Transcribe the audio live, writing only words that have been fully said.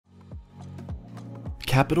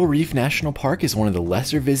Capitol Reef National Park is one of the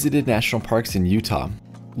lesser visited national parks in Utah,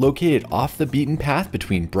 located off the beaten path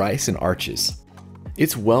between Bryce and Arches.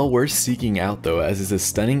 It's well worth seeking out though, as it's a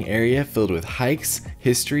stunning area filled with hikes,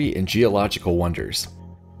 history, and geological wonders.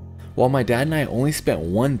 While my dad and I only spent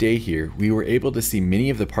one day here, we were able to see many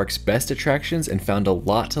of the park's best attractions and found a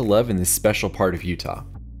lot to love in this special part of Utah.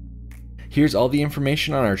 Here's all the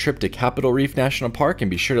information on our trip to Capitol Reef National Park, and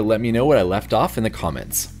be sure to let me know what I left off in the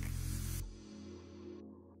comments.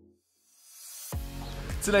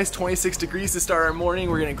 It's a nice 26 degrees to start our morning.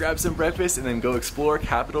 We're gonna grab some breakfast and then go explore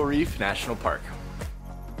Capitol Reef National Park.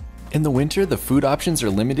 In the winter, the food options are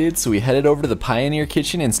limited, so we headed over to the Pioneer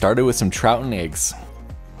Kitchen and started with some trout and eggs.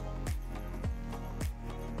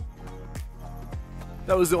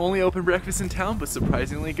 That was the only open breakfast in town, but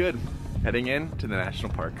surprisingly good. Heading in to the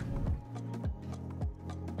national park.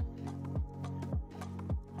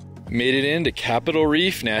 Made it into Capitol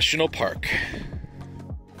Reef National Park.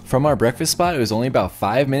 From our breakfast spot, it was only about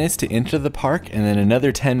 5 minutes to enter the park and then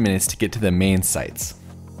another 10 minutes to get to the main sites.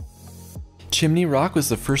 Chimney Rock was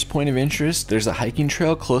the first point of interest. There's a hiking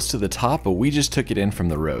trail close to the top, but we just took it in from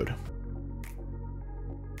the road.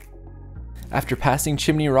 After passing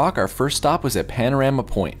Chimney Rock, our first stop was at Panorama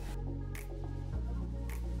Point.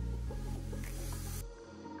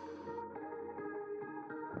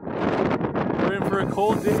 We're in for a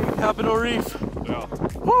cold day at Capitol Reef. Yeah.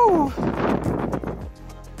 Woo!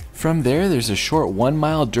 From there's a short 1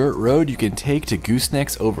 mile dirt road you can take to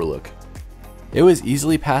Goosenecks Overlook. It was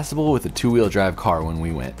easily passable with a 2-wheel drive car when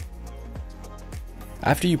we went.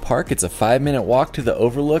 After you park, it's a 5-minute walk to the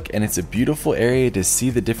overlook, and it's a beautiful area to see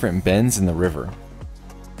the different bends in the river.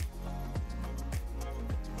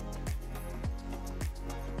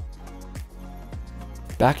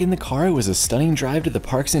 Back in the car, it was a stunning drive to the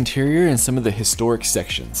park's interior and some of the historic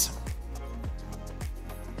sections.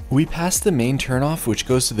 We passed the main turnoff, which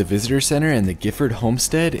goes to the visitor center and the Gifford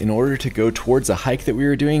homestead, in order to go towards a hike that we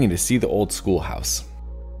were doing and to see the old schoolhouse.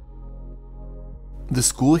 The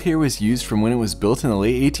school here was used from when it was built in the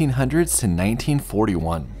late 1800s to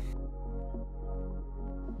 1941.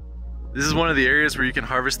 This is one of the areas where you can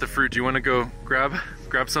harvest the fruit. Do you want to go grab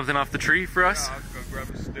something off the tree for us? Yeah, I'll go grab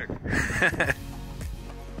a stick.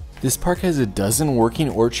 This park has a dozen working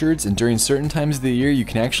orchards, and during certain times of the year you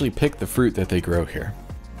can actually pick the fruit that they grow here.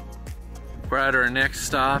 We're at our next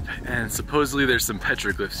stop, and supposedly there's some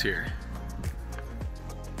petroglyphs here.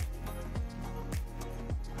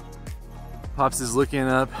 Pops is looking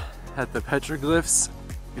up at the petroglyphs.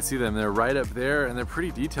 You can see them, they're right up there, and they're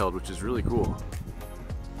pretty detailed, which is really cool.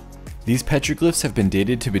 These petroglyphs have been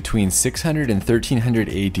dated to between 600 and 1300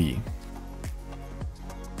 AD.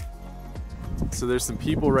 So there's some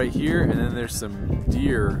people right here, and then there's some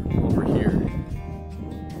deer over here.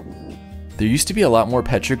 There used to be a lot more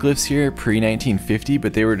petroglyphs here pre-1950,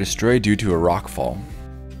 but they were destroyed due to a rockfall.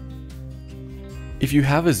 If you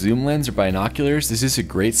have a zoom lens or binoculars, this is a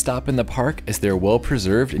great stop in the park as they're well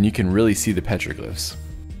preserved and you can really see the petroglyphs.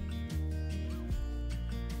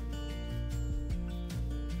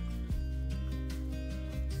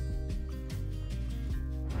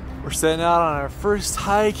 We're setting out on our first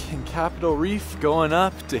hike in Capitol Reef, going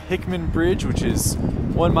up to Hickman Bridge, which is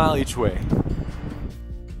 1 mile each way.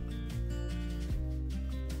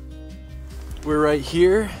 We're right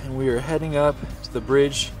here, and we are heading up to the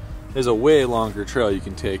bridge. There's a way longer trail you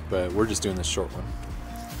can take, but we're just doing this short one.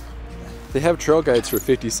 They have trail guides for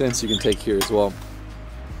 50 cents you can take here as well.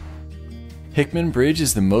 Hickman Bridge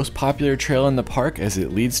is the most popular trail in the park as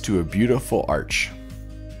it leads to a beautiful arch.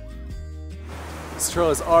 This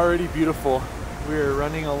trail is already beautiful. We are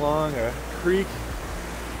running along a creek,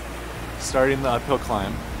 starting the uphill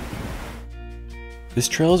climb. This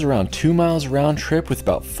trail is around 2 miles round trip with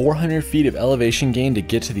about 400 feet of elevation gain to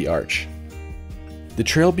get to the arch. The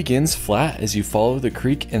trail begins flat as you follow the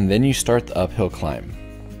creek, and then you start the uphill climb.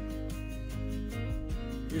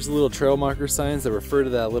 Here's the little trail marker signs that refer to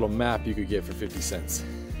that little map you could get for 50 cents.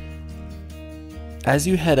 As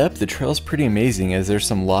you head up, the trail's pretty amazing as there's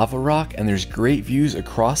some lava rock and there's great views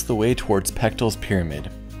across the way towards Pechtel's Pyramid.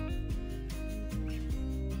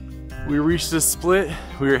 We reached a split.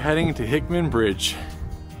 We are heading to Hickman Bridge.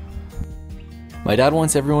 My dad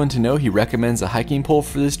wants everyone to know he recommends a hiking pole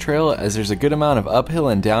for this trail as there's a good amount of uphill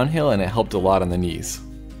and downhill, and it helped a lot on the knees.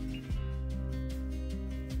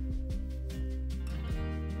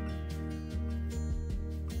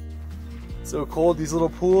 So cold, these little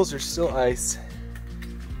pools are still ice.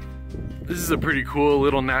 This is a pretty cool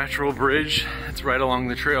little natural bridge. It's right along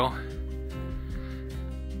the trail.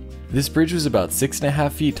 This bridge was about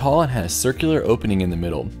 6.5 feet tall and had a circular opening in the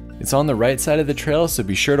middle. It's on the right side of the trail, so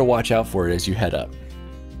be sure to watch out for it as you head up.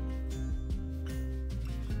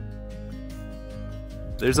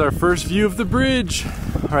 There's our first view of the bridge,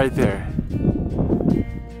 right there.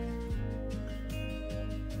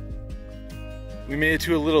 We made it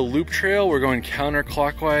to a little loop trail. We're going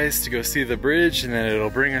counterclockwise to go see the bridge, and then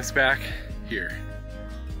it'll bring us back here.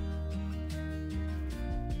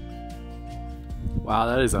 Wow,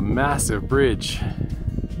 that is a massive bridge.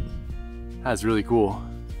 That's really cool.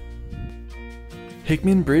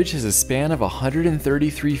 Hickman Bridge has a span of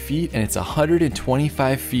 133 feet and it's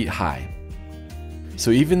 125 feet high. So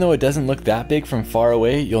even though it doesn't look that big from far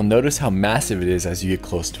away, you'll notice how massive it is as you get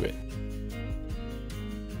close to it.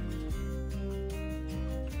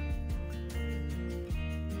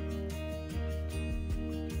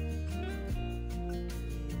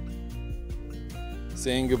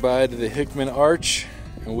 Saying goodbye to the Hickman Arch,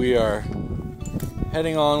 and we are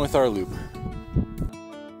heading on with our loop.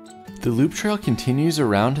 The loop trail continues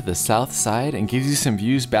around to the south side and gives you some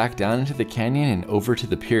views back down into the canyon and over to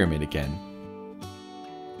the pyramid again.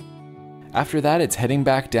 After that, it's heading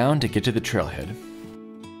back down to get to the trailhead.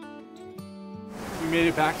 We made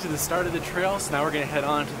it back to the start of the trail, so now we're going to head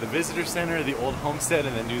on to the visitor center, the old homestead,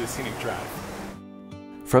 and then do the Scenic Drive.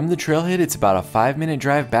 From the trailhead, it's about a 5-minute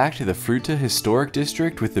drive back to the Fruita Historic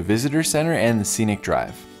District with the visitor center and the Scenic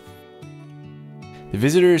Drive. The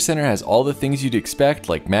visitor center has all the things you'd expect,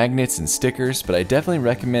 like magnets and stickers, but I definitely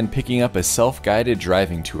recommend picking up a self-guided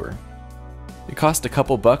driving tour. It cost a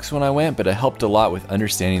couple bucks when I went, but it helped a lot with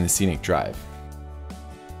understanding the Scenic Drive.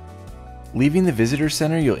 Leaving the visitor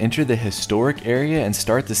center, you'll enter the historic area and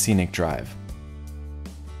start the Scenic Drive.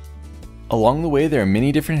 Along the way, there are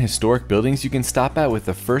many different historic buildings you can stop at, with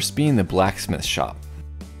the first being the blacksmith shop.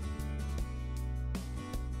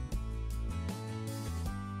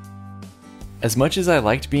 As much as I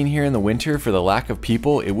liked being here in the winter for the lack of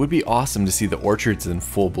people, it would be awesome to see the orchards in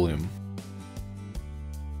full bloom.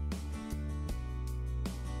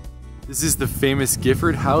 This is the famous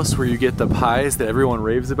Gifford House where you get the pies that everyone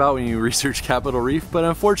raves about when you research Capitol Reef, but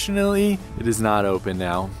unfortunately, it is not open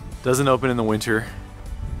now. Doesn't open in the winter,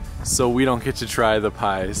 so we don't get to try the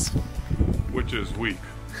pies. Which is weak.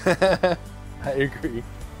 I agree.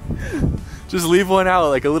 Just leave one out,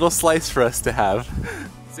 like a little slice for us to have.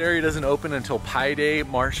 This area doesn't open until Pie Day,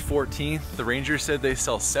 March 14th. The rangers said they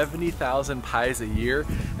sell 70,000 pies a year,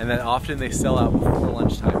 and then often they sell out before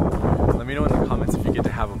lunchtime. Let me know in the comments if you get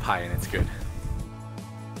to have a pie and it's good.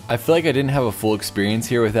 I feel like I didn't have a full experience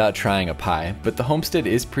here without trying a pie, but the homestead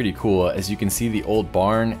is pretty cool, as you can see the old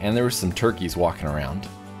barn and there were some turkeys walking around.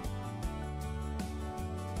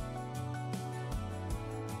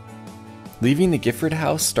 Leaving the Gifford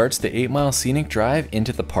House starts the 8-mile Scenic Drive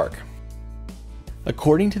into the park.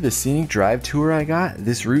 According to the Scenic Drive tour I got,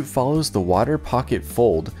 this route follows the Water Pocket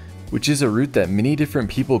Fold, which is a route that many different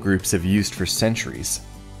people groups have used for centuries.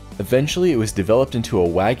 Eventually, it was developed into a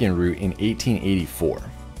wagon route in 1884.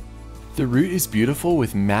 The route is beautiful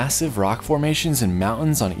with massive rock formations and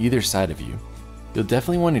mountains on either side of you. You'll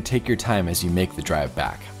definitely want to take your time as you make the drive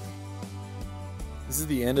back. This is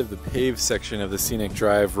the end of the paved section of the Scenic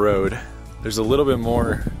Drive road. There's a little bit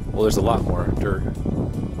more, well, there's a lot more dirt.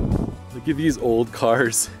 Look at these old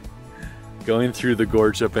cars going through the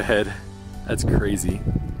gorge up ahead. That's crazy.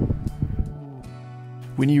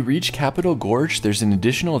 When you reach Capitol Gorge, there's an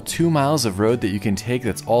additional 2 miles of road that you can take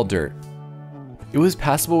that's all dirt. It was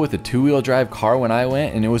passable with a 2-wheel drive car when I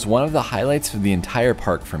went, and it was one of the highlights of the entire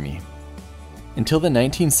park for me. Until the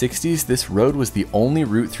 1960s, this road was the only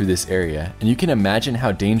route through this area, and you can imagine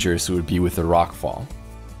how dangerous it would be with a rock fall.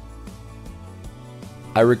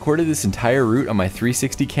 I recorded this entire route on my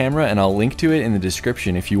 360 camera, and I'll link to it in the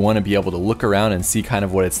description if you want to be able to look around and see kind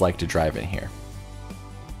of what it's like to drive in here.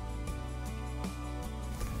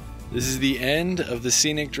 This is the end of the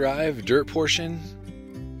Scenic Drive dirt portion.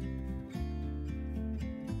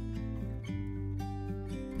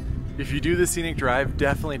 If you do the Scenic Drive,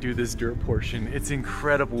 definitely do this dirt portion. It's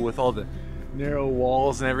incredible with all the narrow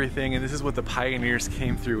walls and everything, and this is what the pioneers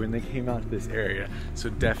came through when they came out to this area, so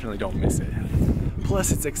definitely don't miss it.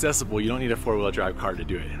 Plus, it's accessible. You don't need a 4-wheel drive car to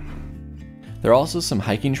do it. There are also some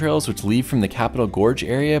hiking trails which lead from the Capitol Gorge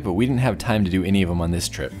area, but we didn't have time to do any of them on this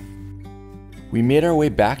trip. We made our way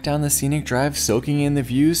back down the Scenic Drive, soaking in the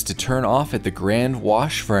views to turn off at the Grand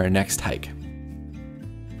Wash for our next hike.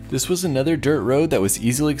 This was another dirt road that was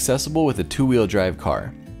easily accessible with a 2-wheel drive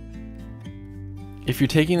car. If you're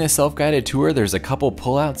taking a self-guided tour, there's a couple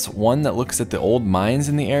pullouts, one that looks at the old mines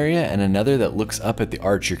in the area and another that looks up at the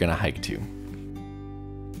arch you're going to hike to.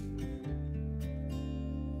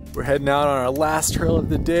 We're heading out on our last trail of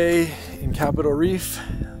the day in Capitol Reef,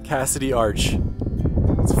 Cassidy Arch.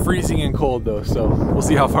 It's freezing and cold though, so we'll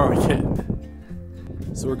see how far we get.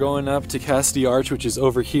 So we're going up to Cassidy Arch, which is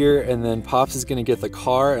over here, and then Pops is gonna get the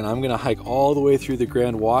car and I'm gonna hike all the way through the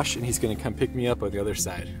Grand Wash and he's gonna come pick me up on the other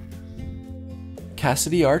side.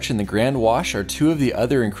 Cassidy Arch and the Grand Wash are two of the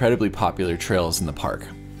other incredibly popular trails in the park.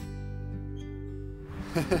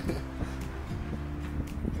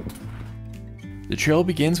 The trail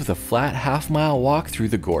begins with a flat half-mile walk through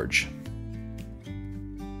the gorge.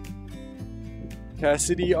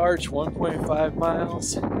 Cassidy Arch, 1.5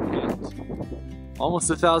 miles and almost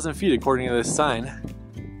 1,000 feet according to this sign.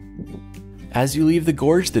 As you leave the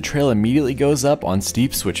gorge, the trail immediately goes up on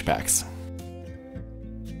steep switchbacks.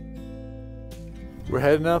 We're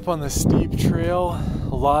heading up on the steep trail,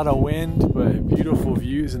 a lot of wind, but beautiful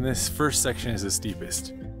views, and this first section is the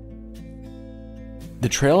steepest. The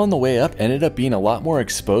trail on the way up ended up being a lot more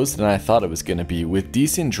exposed than I thought it was going to be, with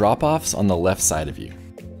decent drop-offs on the left side of you.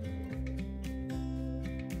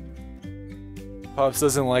 Pops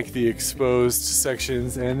doesn't like the exposed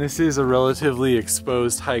sections, and this is a relatively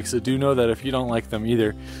exposed hike, so do know that if you don't like them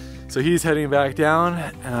either. So he's heading back down,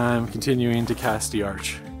 and I'm continuing to Cassidy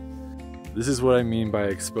Arch. This is what I mean by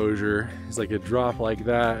exposure. It's like a drop like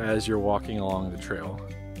that as you're walking along the trail.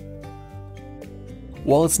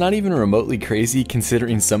 While it's not even remotely crazy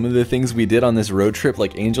considering some of the things we did on this road trip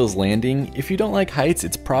like Angel's Landing, if you don't like heights,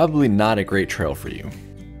 it's probably not a great trail for you.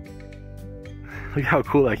 Look how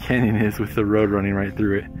cool that canyon is with the road running right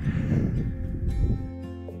through it.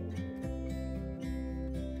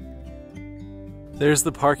 There's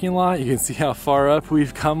the parking lot. You can see how far up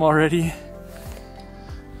we've come already.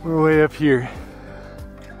 We're way up here.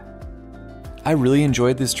 I really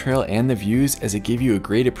enjoyed this trail and the views as it gave you a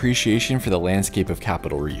great appreciation for the landscape of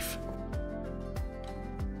Capitol Reef.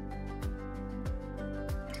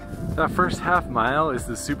 That first half mile is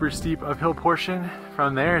the super steep uphill portion.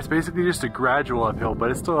 From there, it's basically just a gradual uphill, but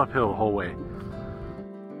it's still uphill the whole way.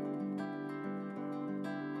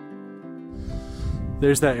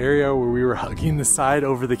 There's that area where we were hugging the side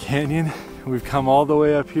over the canyon. We've come all the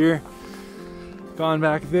way up here, gone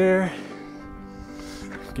back there,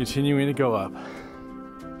 continuing to go up.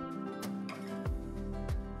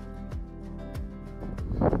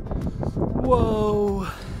 Whoa!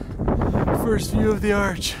 First view of the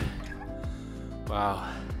arch. Wow,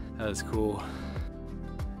 that is cool.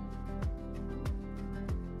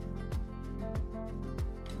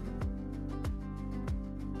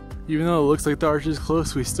 Even though it looks like the arch is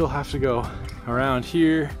close, we still have to go around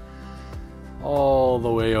here all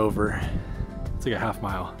the way over. It's like a half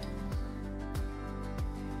mile.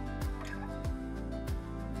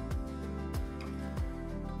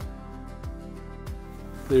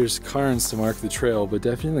 There's cairns to mark the trail, but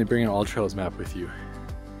definitely bring an All Trails map with you.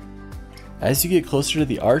 As you get closer to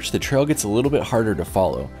the arch, the trail gets a little bit harder to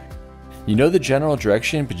follow. You know the general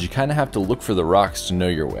direction, but you kind of have to look for the rocks to know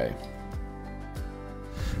your way.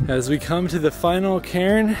 As we come to the final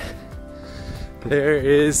cairn, there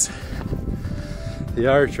is the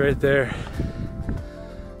arch right there.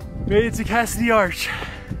 Made it to Cassidy Arch.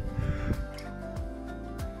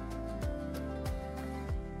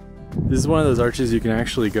 This is one of those arches you can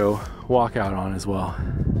actually go walk out on as well.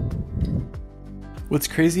 What's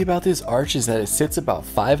crazy about this arch is that it sits about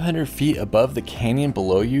 500 feet above the canyon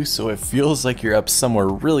below you, so it feels like you're up somewhere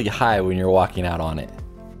really high when you're walking out on it.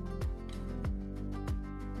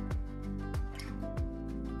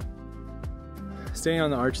 Staying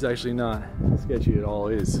on the arch is actually not sketchy at all.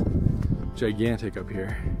 It is gigantic up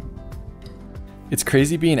here. It's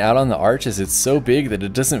crazy being out on the arch as it's so big that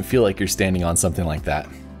it doesn't feel like you're standing on something like that.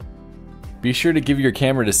 Be sure to give your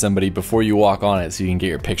camera to somebody before you walk on it so you can get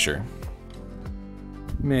your picture.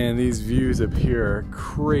 Man, these views up here are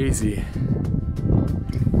crazy.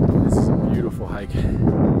 This is a beautiful hike.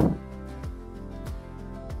 And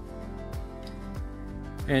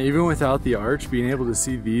even without the arch, being able to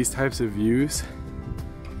see these types of views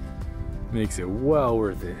makes it well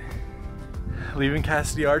worth it. Leaving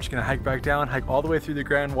Cassidy Arch, gonna hike back down, hike all the way through the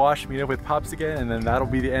Grand Wash, meet up with Pops again, and then that'll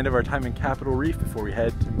be the end of our time in Capitol Reef before we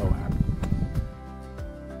head to Moab.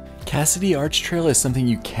 Cassidy Arch Trail is something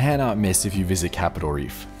you cannot miss if you visit Capitol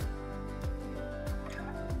Reef.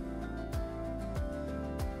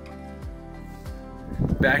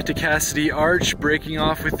 Back to Cassidy Arch, breaking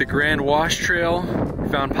off with the Grand Wash Trail.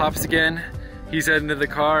 Found Pops again. He's heading to the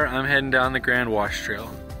car, I'm heading down the Grand Wash Trail.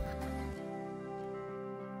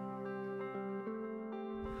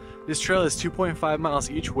 This trail is 2.5 miles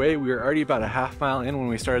each way. We were already about a half mile in when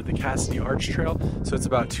we started the Cassidy Arch Trail, so it's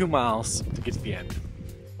about 2 miles to get to the end.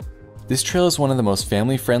 This trail is one of the most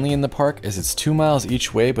family friendly in the park as it's 2 miles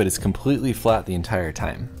each way, but it's completely flat the entire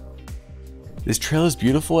time. This trail is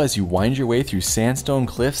beautiful as you wind your way through sandstone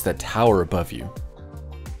cliffs that tower above you.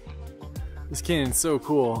 This canyon's so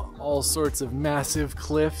cool. All sorts of massive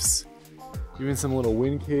cliffs, even some little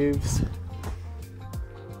wind caves,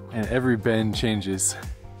 and every bend changes.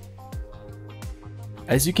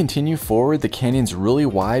 As you continue forward, the canyon's really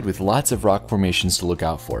wide with lots of rock formations to look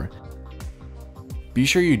out for. Be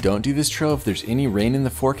sure you don't do this trail if there's any rain in the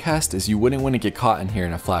forecast, as you wouldn't want to get caught in here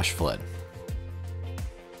in a flash flood.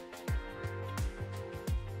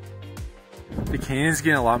 The canyon's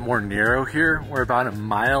getting a lot more narrow here. We're about a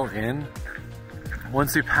mile in.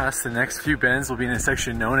 Once we pass the next few bends, we'll be in a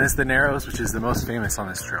section known as the Narrows, which is the most famous on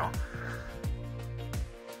this trail.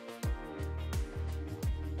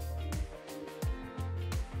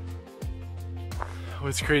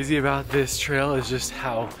 What's crazy about this trail is just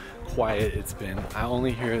how quiet it's been. I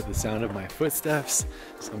only hear the sound of my footsteps,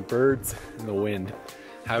 some birds, and the wind.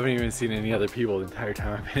 Haven't even seen any other people the entire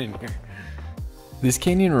time I've been in here. This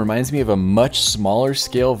canyon reminds me of a much smaller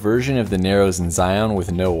scale version of the Narrows in Zion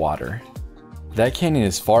with no water. That canyon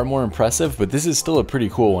is far more impressive, but this is still a pretty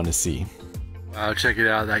cool one to see. Wow, check it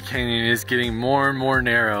out. That canyon is getting more and more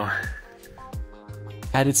narrow.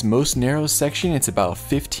 At its most narrow section, it's about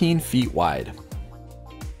 15 feet wide.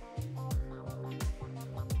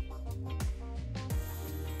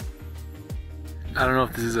 I don't know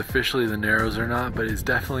if this is officially the Narrows or not, but it's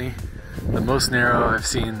definitely the most narrow I've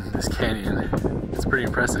seen this canyon. It's pretty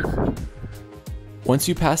impressive. Once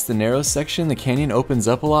you pass the narrow section, the canyon opens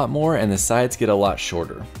up a lot more and the sides get a lot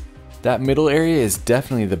shorter. That middle area is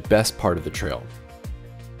definitely the best part of the trail.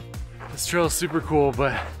 This trail is super cool,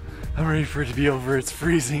 but I'm ready for it to be over. It's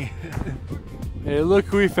freezing. Hey, look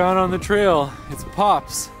who we found on the trail. It's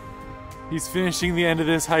Pops. He's finishing the end of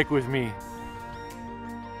this hike with me.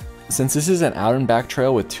 Since this is an out and back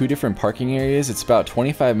trail with two different parking areas, it's about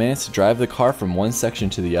 25 minutes to drive the car from one section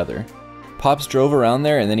to the other. Pops drove around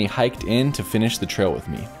there and then he hiked in to finish the trail with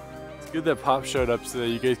me. It's good that Pops showed up so that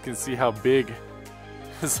you guys can see how big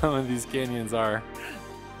some of these canyons are.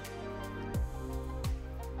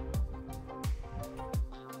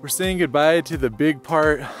 We're saying goodbye to the big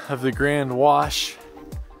part of the Grand Wash,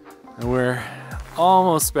 and we're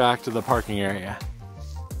almost back to the parking area.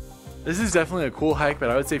 This is definitely a cool hike, but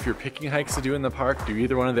I would say if you're picking hikes to do in the park, do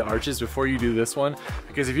either one of the arches before you do this one,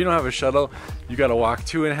 because if you don't have a shuttle, you gotta walk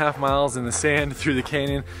 2.5 miles in the sand through the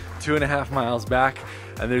canyon, 2.5 miles back,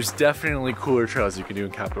 and there's definitely cooler trails you can do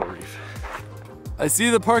in Capitol Reef. I see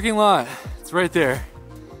the parking lot, it's right there.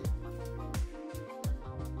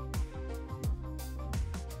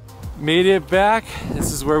 Made it back,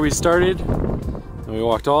 this is where we started, and we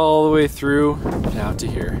walked all the way through and out to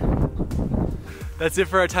here. That's it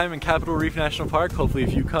for our time in Capitol Reef National Park. Hopefully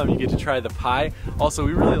if you come, you get to try the pie. Also,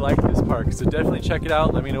 we really like this park, so definitely check it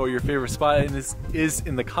out. Let me know what your favorite spot in this is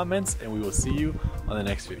in the comments, and we will see you on the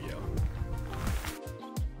next video.